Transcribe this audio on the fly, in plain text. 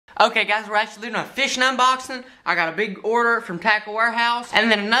Okay guys, we're actually doing a fishing unboxing. I got a big order from Tackle Warehouse, and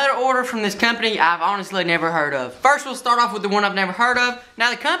then another order from this company I've honestly never heard of. First we'll start off with the one I've never heard of.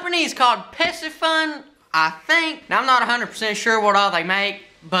 Now the company is called Piscifun, I think. Now I'm not 100% sure what all they make,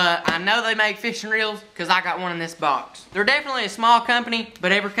 but I know they make fishing reels because I got one in this box. They're definitely a small company,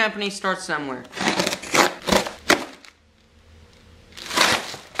 but every company starts somewhere.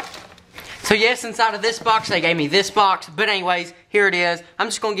 So yes, inside of this box, they gave me this box, but anyways, here it is. I'm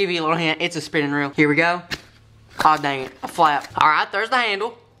just going to give you a little hint. It's a spinning reel. Here we go. Oh dang it, a flap. Alright, there's the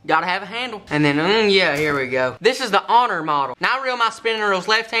handle. Gotta have a handle. And then, yeah, here we go. This is the Honor model. Now I reel my spinning reels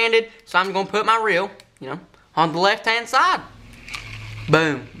left-handed, so I'm going to put my reel, on the left-hand side.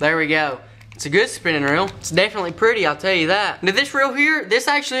 Boom, there we go. It's a good spinning reel. It's definitely pretty, I'll tell you that. Now this reel here, this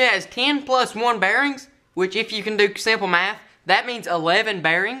actually has 10 plus 1 bearings, which if you can do simple math, that means 11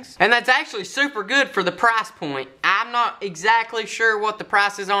 bearings. And that's actually super good for the price point. I'm not exactly sure what the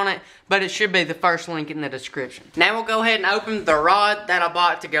price is on it, but it should be the first link in the description. Now we'll go ahead and open the rod that I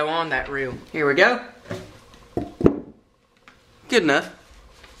bought to go on that reel. Here we go. Good enough.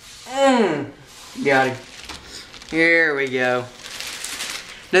 Got him. Here we go.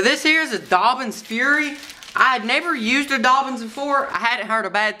 Now this here is a Dobbins Fury. I had never used a Dobbins before. I hadn't heard a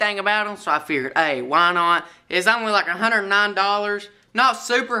bad thing about them, so I figured, hey, why not? It's only like $109. Not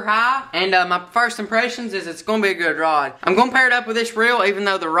super high. And my first impressions is it's going to be a good rod. I'm going to pair it up with this reel, even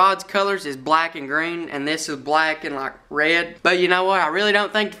though the rod's colors is black and green, and this is black and like red. But you know what? I really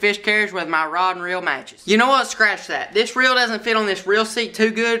don't think the fish cares whether my rod and reel matches. You know what? Scratch that. This reel doesn't fit on this reel seat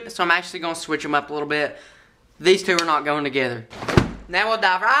too good, so I'm actually going to switch them up a little bit. These two are not going together. Now we'll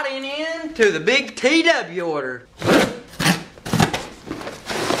dive right into the big TW order.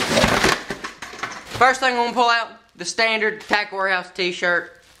 First thing I'm gonna pull out, the standard Tackle Warehouse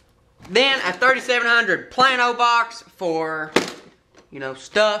t-shirt. Then a 3700 Plano box for,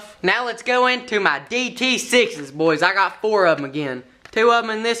 stuff. Now let's go into my DT6s, boys. I got 4 of them again. 2 of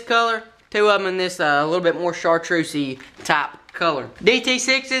them in this color, 2 of them in this a little bit more chartreusey type color.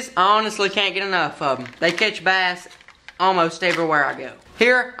 DT6s, I honestly can't get enough of them. They catch bass almost everywhere I go.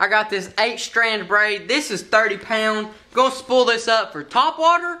 Here, I got this 8-strand braid. This is 30 pound. Gonna spool this up for top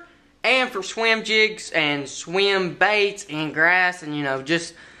water and for swim jigs and swim baits and grass and,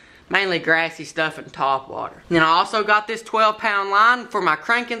 just mainly grassy stuff and top water. Then I also got this 12-pound line for my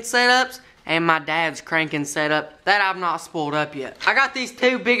cranking setups and my dad's cranking setup that I've not spooled up yet. I got these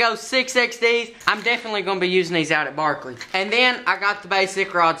 2 big old 6XDs. I'm definitely going to be using these out at Barkley. And then I got the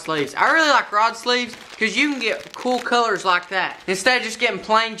basic rod sleeves. I really like rod sleeves because you can get cool colors like that. Instead of just getting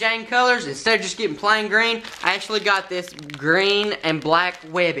plain Jane colors, instead of just getting plain green, I actually got this green and black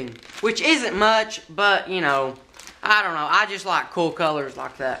webbing. Which isn't much, but I don't know, I just like cool colors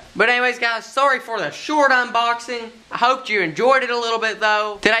like that. But anyways guys, sorry for the short unboxing. I hope you enjoyed it a little bit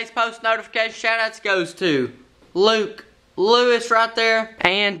though. Today's post notification shoutouts goes to Luke Lewis right there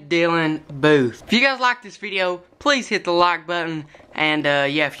and Dylan Booth. If you guys like this video, please hit the like button. And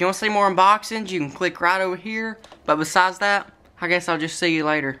yeah, if you want to see more unboxings, you can click right over here. But besides that, I guess I'll just see you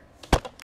later.